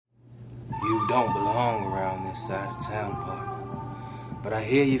don't belong around this side of town, partner. But I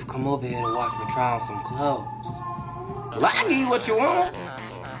hear you've come over here to watch me try on some clothes. Well, I can give you what you want.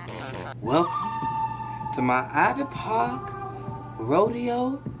 Welcome to my Ivy Park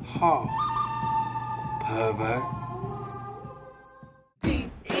Rodeo Hall, pervert.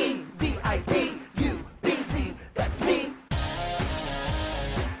 D-E-V-I-D-U-B-Z, that's me.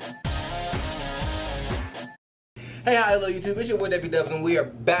 Hey, hi, hello YouTube, it's your boy DeviDubz, and we are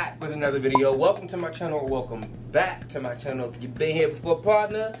back with another video. Welcome to my channel, or welcome back to my channel. If you've been here before,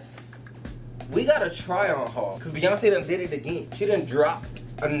 partner, we got a try-on haul, because Beyonce done did it again. She done dropped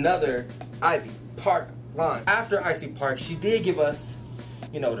another Ivy Park line. After Icy Park, she did give us,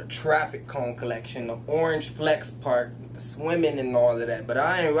 you know, the traffic cone collection, the orange flex park, the swimming and all of that, but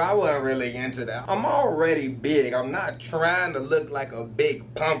I wasn't really into that. I'm already big. I'm not trying to look like a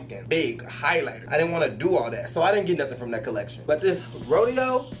big pumpkin, big highlighter. I didn't want to do all that, so I didn't get nothing from that collection. But this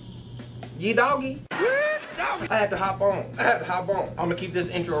rodeo, ye doggy, I had to hop on. I'm gonna keep this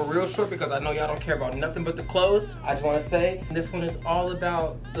intro real short because I know y'all don't care about nothing but the clothes. I just want to say this one is all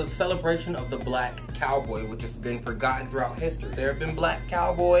about the celebration of the black cowboy, which has been forgotten throughout history. There have been black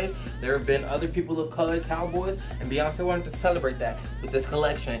cowboys, there have been other people of color cowboys, and Beyonce wanted to celebrate that with this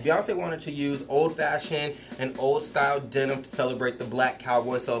collection. Beyonce wanted to use old-fashioned and old-style denim to celebrate the black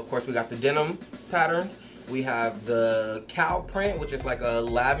cowboy. So of course we got the denim patterns. We have the cow print, which is like a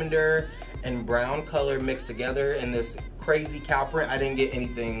lavender and brown color mixed together in this crazy cow print. I didn't get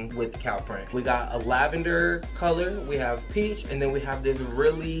anything with cow print. We got a lavender color, we have peach, and then we have this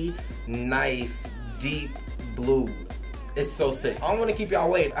really nice deep blue. It's so sick. I don't want to keep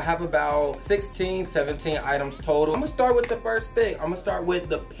y'all waiting. I have about 16, 17 items total. I'm gonna start with the first thing. I'm gonna start with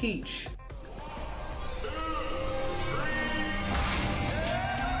the peach.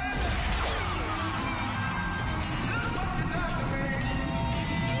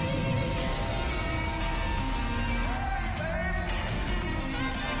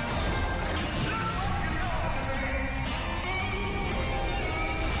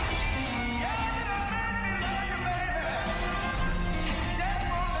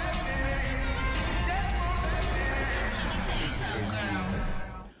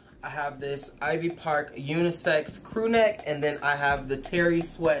 I have this Ivy Park unisex crew neck, and then I have the terry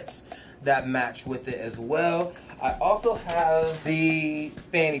sweats that match with it as well. I also have the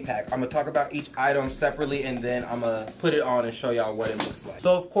fanny pack. I'm gonna talk about each item separately, and then I'm gonna put it on and show y'all what it looks like.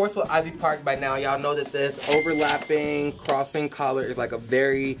 So of course with Ivy Park, by now y'all know that this overlapping crossing collar is like a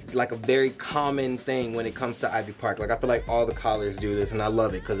very common thing when it comes to Ivy Park. Like I feel like all the collars do this, and I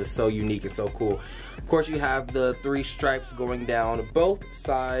love it because it's so unique and so cool. Of course you have the 3 stripes going down both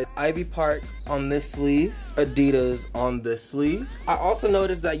sides. Ivy Park on this sleeve, Adidas on this sleeve. I also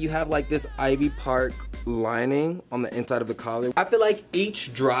noticed that you have like this Ivy Park lining on the inside of the collar. I feel like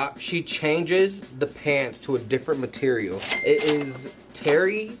each drop she changes the pants to a different material. It is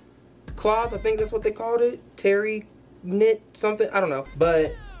terry cloth, I think that's what they called it. Terry knit something, I don't know.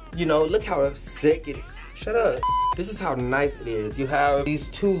 But you know, look how sick it is. Shut up. This is how nice it is. You have these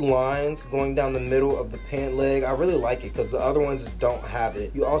 2 lines going down the middle of the pant leg. I really like it because the other ones don't have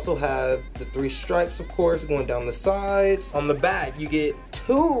it. You also have the 3 stripes, of course, going down the sides. On the back, you get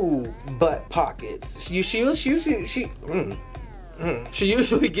 2 butt pockets. She usually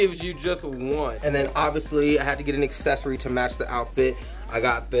gives you just 1. And then obviously, I had to get an accessory to match the outfit. I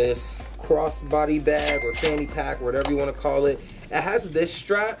got this crossbody bag or fanny pack, whatever you want to call it. It has this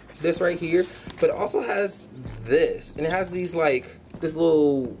strap, this right here, but it also has this. And it has these like, this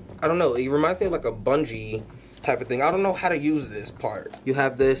little, I don't know, it reminds me of like a bungee type of thing. I don't know how to use this part. You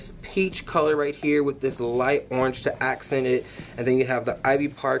have this peach color right here with this light orange to accent it. And then you have the Ivy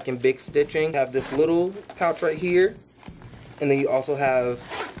Park and big stitching. You have this little pouch right here. And then you also have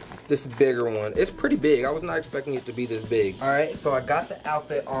this bigger one. It's pretty big. I was not expecting it to be this big. All right, so I got the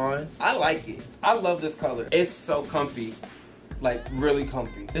outfit on. I like it. I love this color. It's so comfy. Like really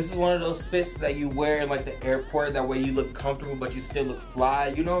comfy. This is one of those fits that you wear in like the airport. That way you look comfortable but you still look fly.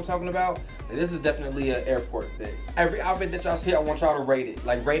 You know what I'm talking about? And this is definitely an airport fit. Every outfit that y'all see, I want y'all to rate it.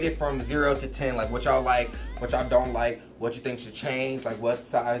 Like rate it from 0 to 10. Like what y'all like, what y'all don't like, what you think should change, like what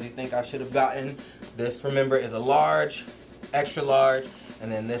size you think I should have gotten. This, remember, is a large, extra large,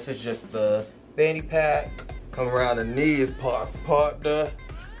 and then this is just the fanny pack. Come around the knees parts, partner.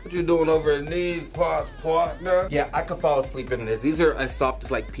 What you doing over in these parts, partner? Yeah, I could fall asleep in this. These are as soft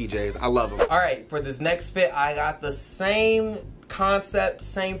as like PJs. I love them. All right, for this next fit, I got the same concept,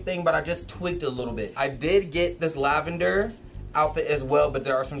 same thing, but I just tweaked it a little bit. I did get this lavender outfit as well, but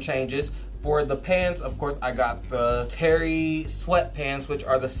there are some changes. For the pants, of course, I got the terry sweatpants, which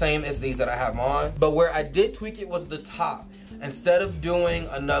are the same as these that I have on. But where I did tweak it was the top. instead of doing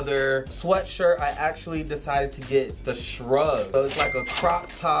another sweatshirt, I actually decided to get the Shrug. So it's like a crop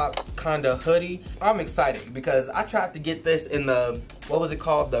top kind of hoodie. I'm excited because I tried to get this in the, what was it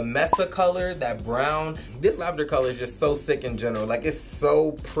called? The Mesa color, that brown. This lavender color is just so sick in general. Like, it's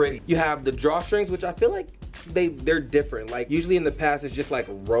so pretty. You have the drawstrings, which I feel like they're different. Like, usually in the past it's just like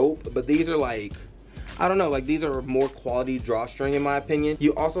rope, but these are like, I don't know, like these are more quality drawstring in my opinion.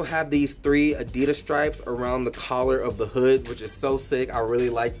 You also have these 3 Adidas stripes around the collar of the hood, which is so sick. I really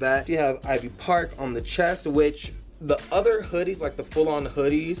like that. You have Ivy Park on the chest, which the other hoodies, like the full-on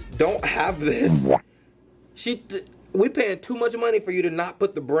hoodies, don't have this. We paying too much money for you to not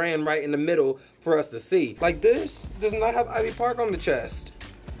put the brand right in the middle for us to see. Like, this does not have Ivy Park on the chest.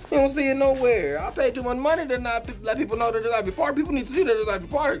 You don't see it nowhere. I paid too much money to not let people know that there's Ivy Park. People need to see that there's Ivy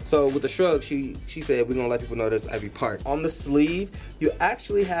Park. So with the Shrug, she said we're gonna let people know there's Ivy Park. On the sleeve, you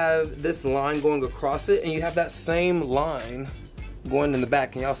actually have this line going across it, and you have that same line going in the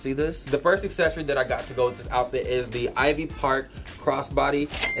back. Can y'all see this? The first accessory that I got to go with this outfit is the Ivy Park crossbody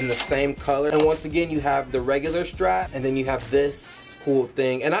in the same color. And once again, you have the regular strap, and then you have this cool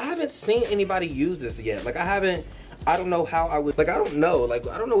thing. And I haven't seen anybody use this yet. Like, I don't know how I would, like, I don't know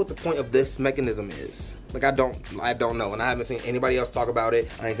what the point of this mechanism is. Like, I don't know, and I haven't seen anybody else talk about it.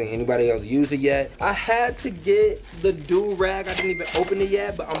 I ain't seen anybody else use it yet. I had to get the do-rag. I didn't even open it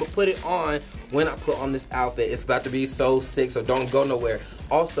yet, but I'm gonna put it on when I put on this outfit. It's about to be so sick, so don't go nowhere.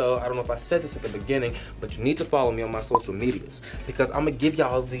 Also, I don't know if I said this at the beginning, but you need to follow me on my social medias because I'm gonna give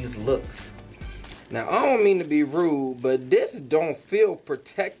y'all these looks. Now, I don't mean to be rude, but this don't feel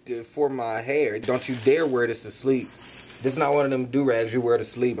protective for my hair. Don't you dare wear this to sleep. This is not one of them do-rags you wear to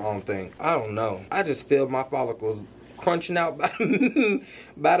sleep, I don't think. I don't know. I just feel my follicles crunching out by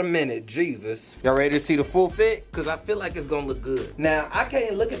the minute. Jesus. Y'all ready to see the full fit? Because I feel like it's going to look good. Now, I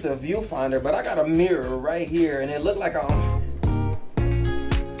can't look at the viewfinder, but I got a mirror right here, and it looked like I'm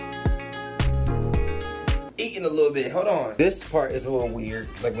eating a little bit. Hold on. This part is a little weird.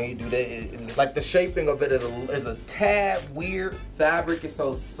 Like, when you do that, like the shaping of it is a tad weird. Fabric is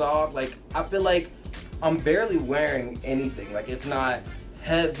so soft. Like, I feel like I'm barely wearing anything. Like, it's not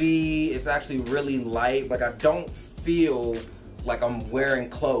heavy. It's actually really light. Like, I don't feel like I'm wearing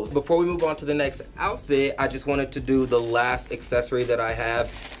clothes. Before we move on to the next outfit, I just wanted to do the last accessory that I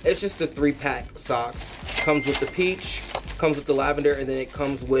have. It's just the 3-pack socks. Comes with the peach, comes with the lavender, and then it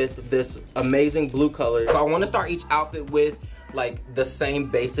comes with this amazing blue color. So I want to start each outfit with like the same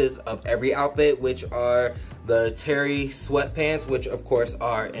basis of every outfit, which are the terry sweatpants, which of course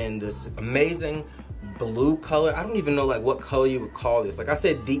are in this amazing blue color. I don't even know like what color you would call this. Like, I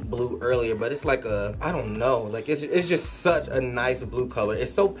said deep blue earlier, but it's like a, I don't know, like it's just such a nice blue color.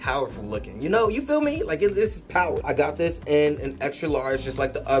 It's so powerful looking, you know, you feel me? Like, it's power. I got this in an extra large, just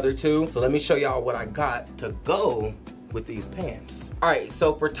like the other two. So let me show y'all what I got to go with these pants. All right,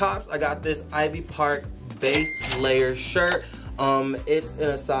 so for tops, I got this Ivy Park base layer shirt. It's in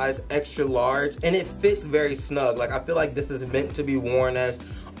a size extra large, and it fits very snug. Like, I feel like this is meant to be worn as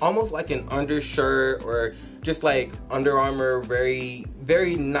almost like an undershirt or just like Under Armour, very,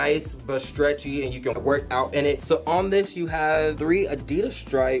 very nice but stretchy, and you can work out in it. So on this, you have 3 Adidas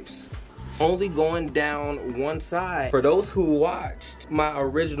stripes only going down one side. For those who watched my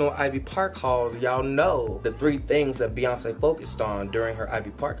original Ivy Park hauls, y'all know the 3 things that Beyonce focused on during her Ivy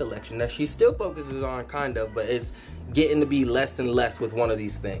Park collection that she still focuses on, kind of, but it's getting to be less and less with one of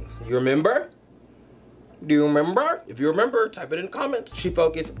these things. You remember? Do you remember? If you remember, type it in the comments. She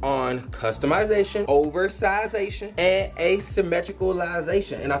focused on customization, oversization, and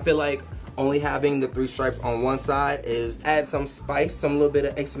asymmetricalization. And I feel like only having the 3 stripes on one side is add some spice, some little bit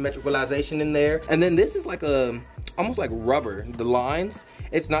of asymmetricalization in there. And then this is like almost like rubber. The lines,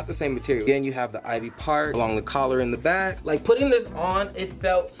 it's not the same material. Again, you have the Ivy Park along the collar in the back. Like, putting this on, it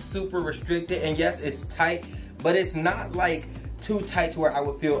felt super restricted. And yes, it's tight, but it's not like too tight to where I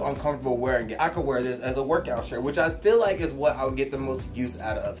would feel uncomfortable wearing it. I could wear this as a workout shirt, which I feel like is what I would get the most use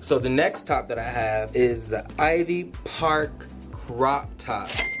out of. So the next top that I have is the Ivy Park crop top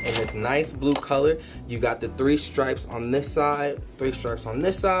in this nice blue color. You got the 3 stripes on this side, 3 stripes on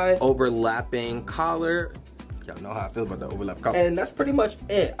this side, overlapping collar. Y'all know how I feel about the overlap collar. And that's pretty much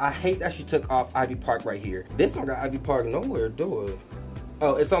it. I hate that she took off Ivy Park right here. This one got Ivy Park nowhere, do it.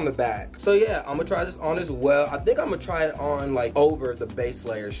 Oh, it's on the back. So yeah, I'm gonna try this on as well. I think I'm gonna try it on like over the base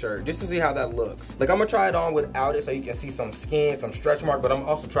layer shirt just to see how that looks. Like I'm gonna try it on without it so you can see some skin, some stretch mark, but I'm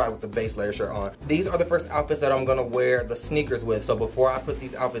also try it with the base layer shirt on. These are the first outfits that I'm gonna wear the sneakers with. So before I put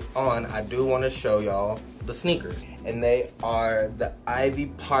these outfits on, I do wanna show y'all the sneakers. And they are the Ivy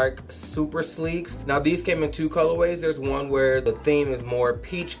Park Super Sleeks. Now these came in 2 colorways. There's one where the theme is more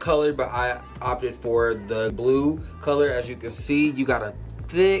peach colored, but I opted for the blue color. As you can see, you got a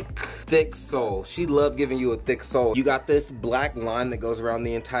thick sole. She loved giving you a thick sole. You got this black line that goes around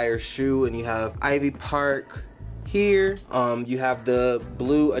the entire shoe, and you have Ivy Park here. You have the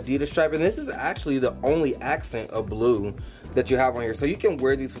blue Adidas stripe, and this is actually the only accent of blue that you have on here. So you can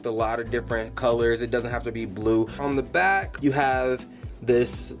wear these with a lot of different colors. It doesn't have to be blue. On the back, you have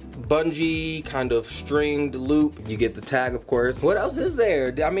this bungee kind of stringed loop. You get the tag, of course. What else is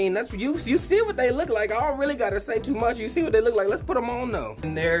there? I mean, that's you see what they look like. I don't really gotta say too much. You see what they look like. Let's put them on though.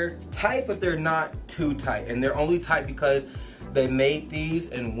 And they're tight, but they're not too tight. And they're only tight because they made these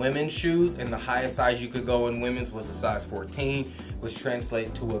in women's shoes, and the highest size you could go in women's was a size 14, which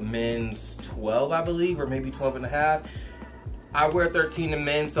translates to a men's 12, I believe, or maybe 12 and a half. I wear 13 in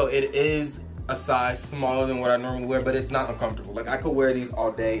men, so it is a size smaller than what I normally wear, but it's not uncomfortable. Like I could wear these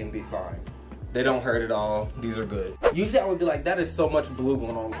all day and be fine. They don't hurt at all. These are good. Usually I would be like, that is so much blue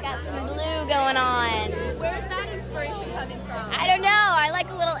going on. Got some blue going on. Where's that inspiration coming from? I don't know. I like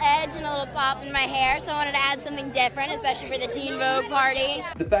a little edge and a little pop in my hair, so I wanted to add something different, especially for the Teen Vogue party.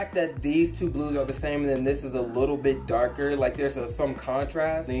 The fact that these 2 blues are the same and then this is a little bit darker, like there's some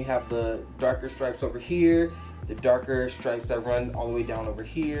contrast. Then you have the darker stripes over here, the darker stripes that run all the way down over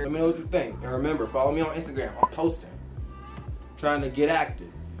here. Let me know what you think. And remember, follow me on Instagram. I'm posting. Trying to get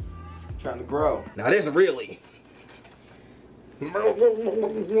active. Trying to grow. Now this really. You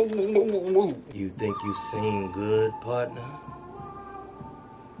think you sing good, partner?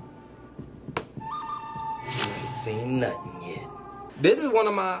 You ain't seen nothing yet. This is one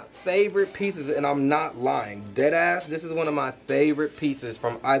of my favorite pieces, and I'm not lying. Deadass, this is one of my favorite pieces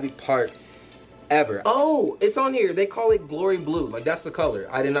from Ivy Park ever. Oh, it's on here. They call it Glory Blue. Like, that's the color.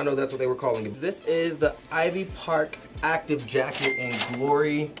 I did not know that's what they were calling it. This is the Ivy Park Active Jacket in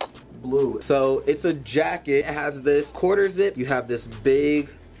Glory Blue. So it's a jacket. It has this quarter zip. You have this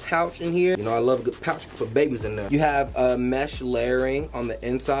big pouch in here. You know, I love a good pouch for babies in there. You have a mesh layering on the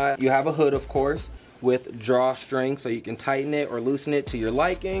inside. You have a hood, of course, with drawstring so you can tighten it or loosen it to your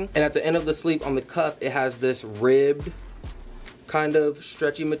liking. And at the end of the sleeve on the cuff, it has this ribbed kind of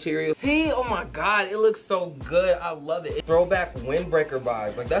stretchy material. See, oh my God, it looks so good. I love it. Throwback windbreaker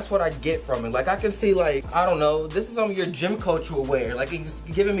vibes. Like, that's what I get from it. Like, I can see, like, I don't know, this is something your gym coach will wear. Like, it's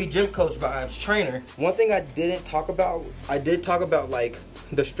giving me gym coach vibes, trainer. One thing I didn't talk about, I did talk about, like,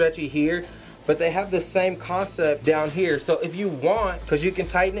 the stretchy here, but they have the same concept down here. So if you want, because you can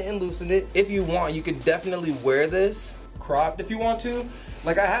tighten it and loosen it, if you want, you can definitely wear this cropped if you want to.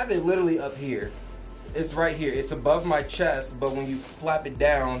 Like, I have it literally up here. It's right here. It's above my chest, but when you flap it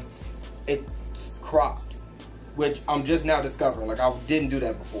down, it's cropped, which I'm just now discovering. Like, I didn't do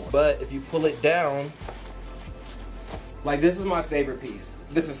that before. But if you pull it down, like, this is my favorite piece.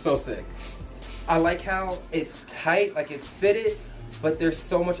 This is so sick. I like how it's tight, like it's fitted, but there's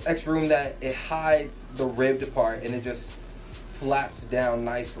so much extra room that it hides the ribbed part and it just flaps down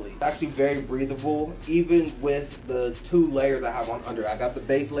nicely. It's actually very breathable, even with the 2 layers I have on under. I got the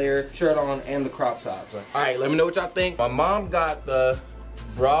base layer shirt on and the crop top. So, all right, let me know what y'all think. My mom got the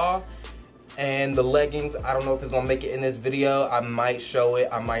bra and the leggings. I don't know if it's gonna make it in this video. I might show it,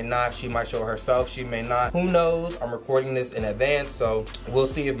 I might not. She might show it herself, she may not. Who knows? I'm recording this in advance, so we'll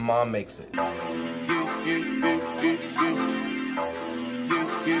see if mom makes it.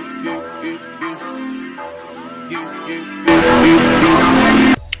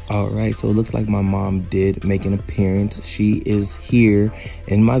 Alright, so it looks like my mom did make an appearance. She is here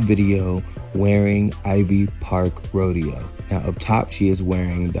in my video wearing Ivy Park Rodeo. Now up top, she is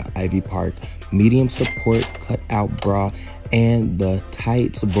wearing the Ivy Park medium support cutout bra and the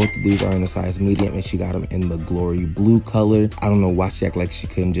tights. Both of these are in a size medium, and she got them in the Glory Blue color. I don't know why she acted like she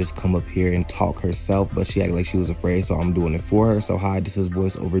couldn't just come up here and talk herself, but she acted like she was afraid, so I'm doing it for her. So hi, this is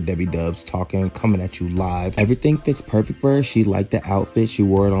voice over DeviDubz talking, coming at you live. Everything fits perfect for her. She liked the outfit. She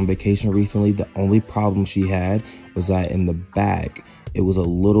wore it on vacation recently. The only problem she had was that in the back, it was a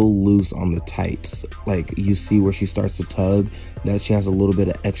little loose on the tights. Like, you see where she starts to tug, that she has a little bit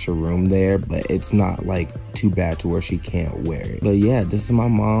of extra room there, but it's not like too bad to where she can't wear it. But yeah, this is my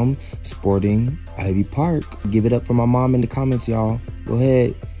mom sporting Ivy Park. Give it up for my mom in the comments, y'all. Go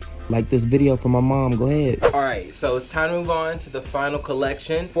ahead. Like this video for my mom, go ahead. Alright, so it's time to move on to the final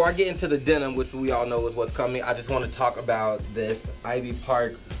collection. Before I get into the denim, which we all know is what's coming, I just want to talk about this Ivy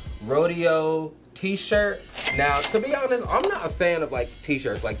Park Rodeo t-shirt. Now, to be honest, I'm not a fan of like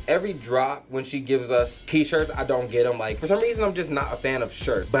t-shirts. Like every drop when she gives us t-shirts, I don't get them. Like for some reason, I'm just not a fan of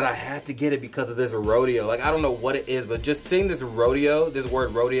shirts. But I had to get it because of this rodeo. Like I don't know what it is, but just seeing this rodeo, this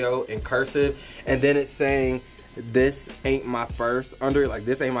word rodeo in cursive, and then it's saying, this ain't my first, under like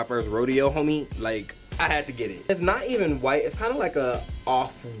this ain't my first rodeo, homie. Like I had to get it. It's not even white, it's kind of like a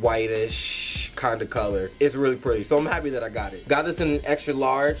off-whitish kind of color. It's really pretty, so I'm happy that I got it. Got this in an extra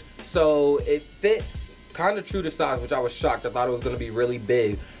large, so it fits kind of true to size, which I was shocked. I thought it was gonna be really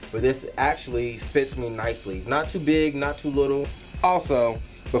big, but this actually fits me nicely. Not too big, not too little. Also,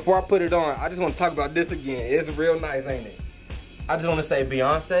 before I put it on, I just want to talk about this again. It's real nice, ain't it? I just want to say,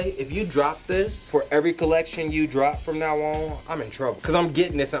 Beyonce, if you drop this for every collection you drop from now on, I'm in trouble. Because I'm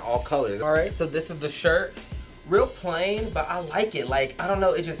getting this in all colors. Alright, so this is the shirt. Real plain, but I like it. Like, I don't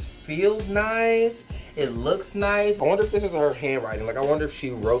know, it just feels nice. It looks nice. I wonder if this is her handwriting. Like, I wonder if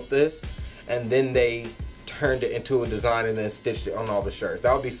she wrote this and then they turned it into a design and then stitched it on all the shirts.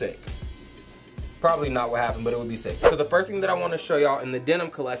 That would be sick. Probably not what happened, but it would be sick. So the first thing that I want to show y'all in the denim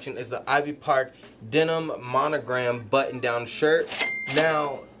collection is the Ivy Park denim monogram button-down shirt.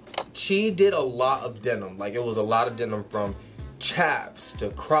 Now, she did a lot of denim. Like, it was a lot of denim, from chaps to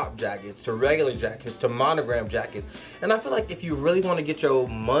crop jackets to regular jackets to monogram jackets. And I feel like if you really want to get your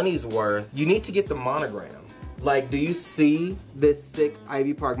money's worth, you need to get the monogram. Like, do you see this sick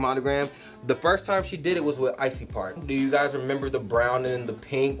Ivy Park monogram? The first time she did it was with Icy Park. Do you guys remember the brown and the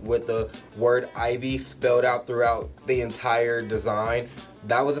pink with the word Ivy spelled out throughout the entire design?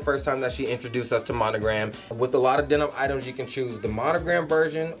 That was the first time that she introduced us to monogram. With a lot of denim items, you can choose the monogram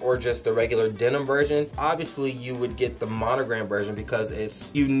version or just the regular denim version. Obviously, you would get the monogram version because it's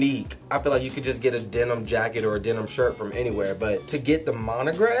unique. I feel like you could just get a denim jacket or a denim shirt from anywhere, but to get the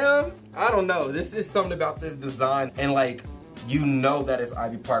monogram, I don't know. There's just something about this design, and like, you know that it's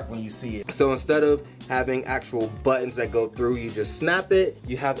Ivy Park when you see it. So instead of having actual buttons that go through, you just snap it.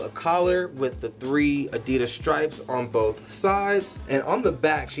 You have a collar with the 3 Adidas stripes on both sides. And on the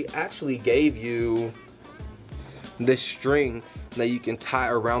back, she actually gave you this string that you can tie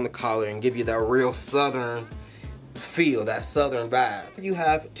around the collar and give you that real southern feel, that southern vibe. You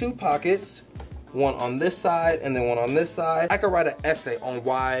have 2 pockets, one on this side and then one on this side. I could write an essay on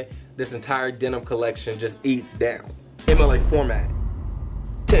why this entire denim collection just eats down. MLA format,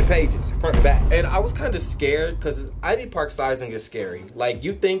 10 pages, front and back. And I was kind of scared because Ivy Park sizing is scary. Like,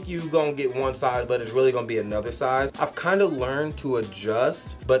 you think you gonna get one size, but it's really gonna be another size. I've kind of learned to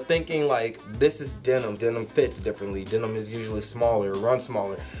adjust, but thinking like, this is denim. Denim fits differently. Denim is usually smaller, runs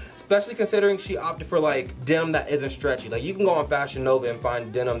smaller. Especially considering she opted for like denim that isn't stretchy. Like, you can go on Fashion Nova and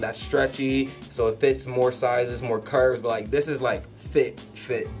find denim that's stretchy, so it fits more sizes, more curves, but like, this is like fit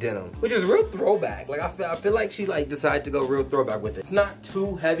denim, which is real throwback. Like, I feel like she like decided to go real throwback with it. It's not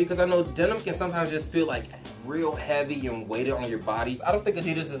too heavy, because I know denim can sometimes just feel like real heavy and weighted on your body. I don't think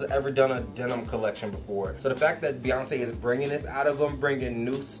Adidas has ever done a denim collection before. So the fact that Beyonce is bringing this out of them, bringing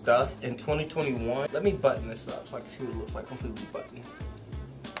new stuff in 2021. Let me button this up so I can see what it looks like completely buttoned.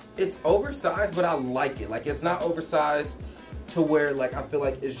 It's oversized, but I like it. Like, it's not oversized to where like I feel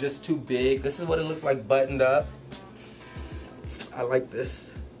like it's just too big. This is what it looks like buttoned up. I like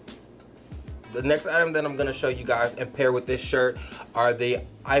this. The next item that I'm gonna show you guys and pair with this shirt are the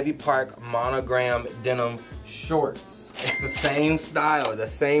Ivy Park monogram denim shorts. It's the same style, the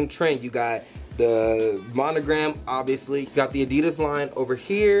same trend. You got the monogram, obviously. You got the Adidas line over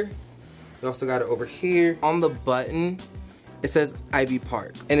here. You also got it over here. On the button, it says Ivy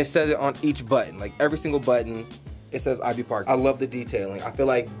Park. And it says it on each button. Like, every single button, it says Ivy Park. I love the detailing. I feel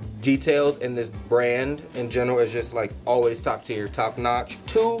like details in this brand in general is just like always top tier, top notch.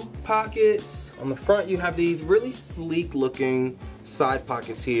 2 pockets. On the front, you have these really sleek looking side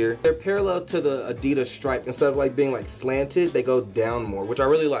pockets here. They're parallel to the Adidas stripe. Instead of like being like slanted, they go down more, which I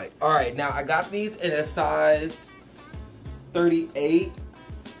really like. All right, now I got these in a size 38.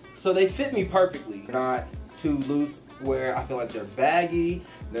 So they fit me perfectly. Not too loose where I feel like they're baggy.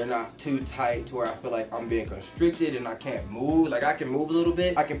 They're not too tight to where I feel like I'm being constricted and I can't move. Like, I can move a little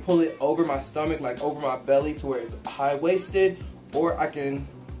bit. I can pull it over my stomach, like over my belly, to where it's high-waisted, or I can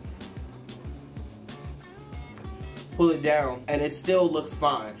pull it down and it still looks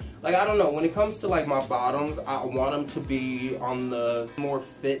fine. Like, I don't know, when it comes to like my bottoms, I want them to be on the more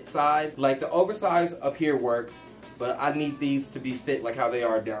fit side. Like, the oversized up here works, but I need these to be fit like how they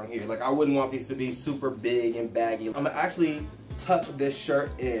are down here. Like, I wouldn't want these to be super big and baggy. I'm gonna actually tuck this shirt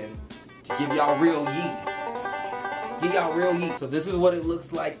in to give y'all real yeet. He got real yeet. So this is what it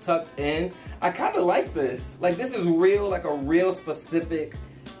looks like tucked in. I kind of like this. Like this is real, like a real specific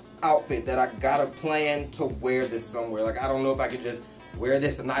outfit that I gotta plan to wear this somewhere. Like I don't know if I could just wear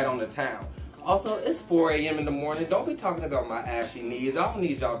this tonight on the town. Also, it's 4 a.m. in the morning. Don't be talking about my ashy knees. I don't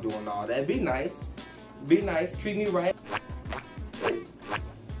need y'all doing all that. Be nice. Be nice. Treat me right.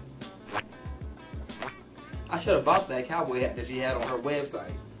 I should have bought that cowboy hat that she had on her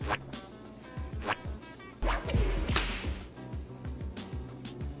website.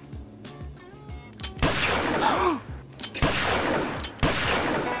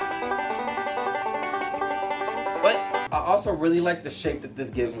 I also really like the shape that this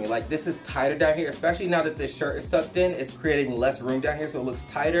gives me. Like this is tighter down here, especially now that this shirt is tucked in. It's creating less room down here, so it looks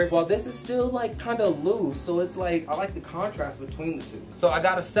tighter. While this is still like kind of loose, so it's like I like the contrast between the two. So I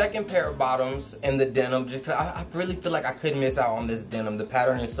got a second pair of bottoms in the denim. Just I really feel like I couldn't miss out on this denim. The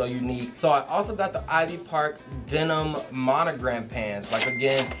pattern is so unique. So I also got the Ivy Park denim monogram pants. Like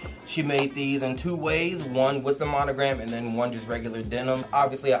again, she made these in 2 ways, one with the monogram and then one just regular denim.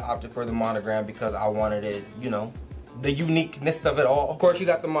 Obviously I opted for the monogram because I wanted it, you know, the uniqueness of it all. Of course, you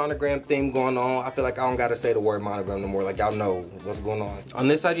got the monogram theme going on. I feel like I don't gotta say the word monogram no more. Like y'all know what's going on. On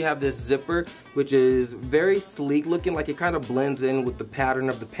this side, you have this zipper, which is very sleek looking. Like it kind of blends in with the pattern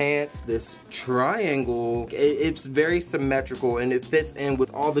of the pants. This triangle, it's very symmetrical and it fits in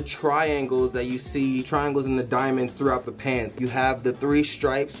with all the triangles that you see, triangles and the diamonds throughout the pants. You have the 3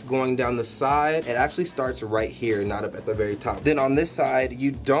 stripes going down the side. It actually starts right here, not up at the very top. Then on this side,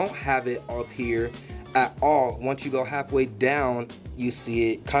 you don't have it up here at all. Once you go halfway down, you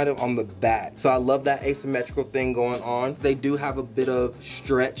see it kind of on the back. So I love that asymmetrical thing going on. They do have a bit of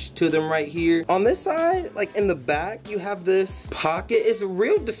stretch to them right here. On this side, like in the back, you have this pocket. It's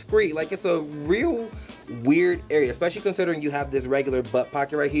real discreet. Like it's a real weird area, especially considering you have this regular butt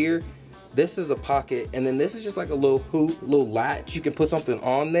pocket right here. This is the pocket, and then this is just like a little hoop, little latch. You can put something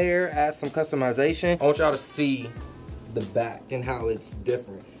on there, add some customization. I want y'all to see the back and how it's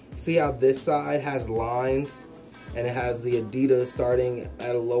different. See how this side has lines and it has the Adidas starting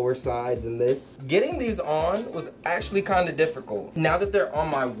at a lower side than this? Getting these on was actually kind of difficult. Now that they're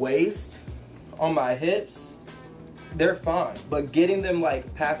on my waist, on my hips, they're fine. But getting them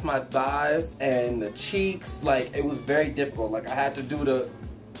like past my thighs and the cheeks, like it was very difficult. Like I had to do the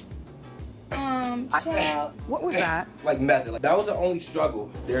what was that? Like method. Like, that was the only struggle.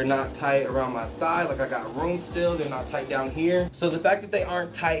 They're not tight around my thigh. Like I got room still. They're not tight down here. So the fact that they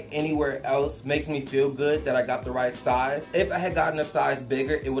aren't tight anywhere else makes me feel good that I got the right size. If I had gotten a size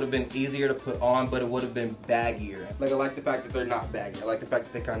bigger, it would have been easier to put on, but it would have been baggier. Like I like the fact that they're not baggy. I like the fact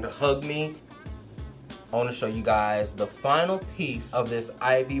that they kind of hug me. I want to show you guys the final piece of this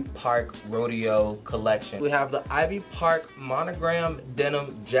Ivy Park Rodeo collection. We have the Ivy Park monogram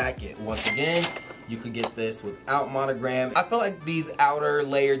denim jacket. Once again, you could get this without monogram. I feel like these outer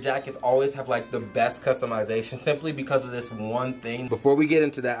layer jackets always have like the best customization simply because of this one thing. Before we get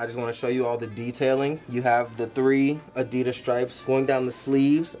into that, I just want to show you all the detailing. You have the 3 Adidas stripes going down the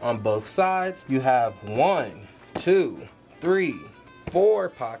sleeves on both sides. You have 1, 2, 3, 4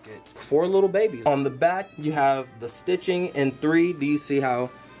 pockets, 4 little babies. On the back, you have the stitching in 3. Do you see how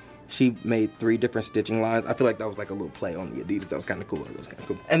she made 3 different stitching lines? I feel like that was like a little play on the Adidas. That was kind of cool. It was kind of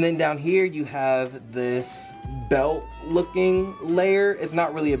cool. And then down here, you have this belt looking layer. It's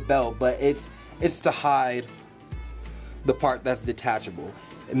not really a belt, but it's to hide the part that's detachable.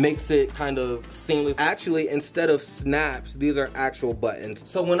 It makes it kind of seamless. Actually, instead of snaps, these are actual buttons.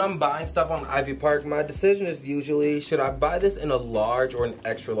 So when I'm buying stuff on Ivy Park, my decision is usually, should I buy this in a large or an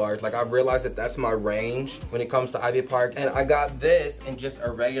extra large? Like I've realized that that's my range when it comes to Ivy Park. And I got this in just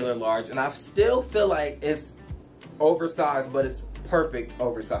a regular large. And I still feel like it's oversized, but it's perfect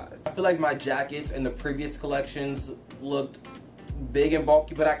oversized. I feel like my jackets in the previous collections looked big and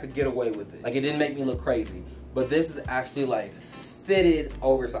bulky, but I could get away with it. Like it didn't make me look crazy. But this is actually like fitted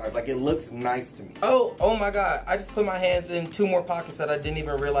oversized. Like it looks nice to me. Oh my god, I just put my hands in 2 more pockets that I didn't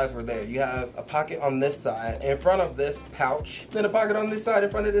even realize were there. You have a pocket on this side in front of this pouch, then a pocket on this side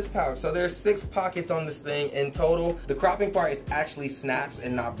in front of this pouch. So there's 6 pockets on this thing in total. The cropping part is actually snaps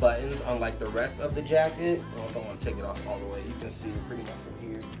and not buttons, unlike the rest of the jacket. Well, I don't want to take it off all the way. You can see it pretty much from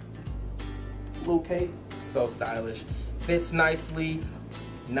here. Little cape, so stylish. Fits nicely.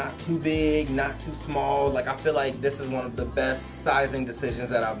 Not too big, not too small. Like I feel like this is one of the best sizing decisions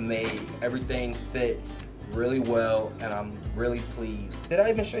that I've made. Everything fit really well and I'm really pleased. Did I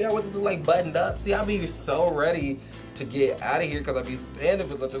even show y'all what this look like buttoned up? See, I'll be so ready to get out of here because I'll be standing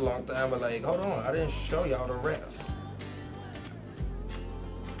for such a long time, but like, hold on, I didn't show y'all the rest.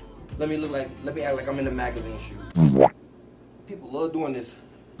 Let me act like I'm in a magazine shoot. People love doing this.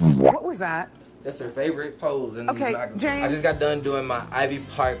 What was that? That's her favorite pose in these Okay, magazines. James. I just got done doing my Ivy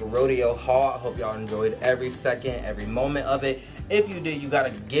Park Rodeo haul. I hope y'all enjoyed every second, every moment of it. If you did, you gotta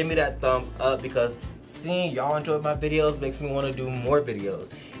give me that thumbs up because seeing y'all enjoy my videos makes me want to do more videos,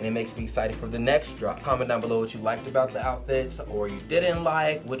 and it makes me excited for the next drop. Comment down below what you liked about the outfits or you didn't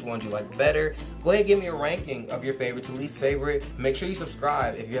like, which ones you like better. Go ahead and give me a ranking of your favorite to least favorite. Make sure you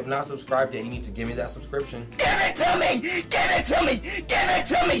subscribe. If you have not subscribed yet, you need to give me that subscription. Give it to me! Give it to me! Give it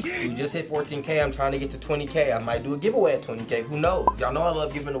to me! We just hit 14K. I'm trying to get to 20K. I might do a giveaway at 20K. Who knows? Y'all know I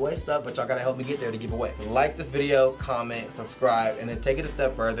love giving away stuff, but y'all gotta help me get there to give away. So like this video, comment, subscribe, and then take it a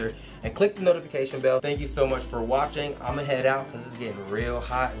step further and click the notification bell. Thank you so much for watching. I'm gonna head out because it's getting real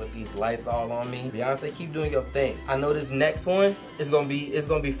hot with these lights all on me. Beyonce, keep doing your thing. I know this next one is gonna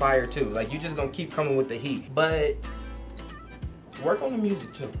be fire too. Like, you just gonna keep coming with the heat, but work on the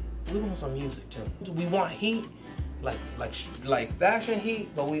music too. We want some music too. We want heat, like fashion heat,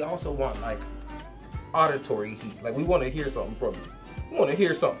 but we also want like auditory heat. Like, we want to hear something from you. We want to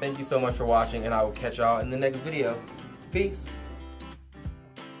hear something. Thank you so much for watching, and I will catch y'all in the next video. Peace.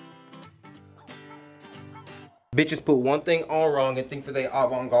 Bitches put one thing on wrong and think that they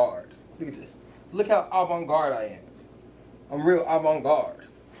avant-garde. Look at this. Look how avant-garde I am. I'm real avant-garde.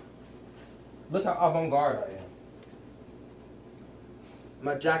 Look how avant-garde I am.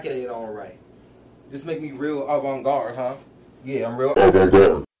 My jacket ain't all right. This make me real avant-garde, huh? Yeah, I'm real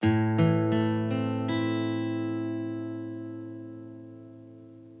avant-garde.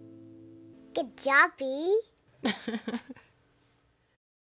 Good job, B.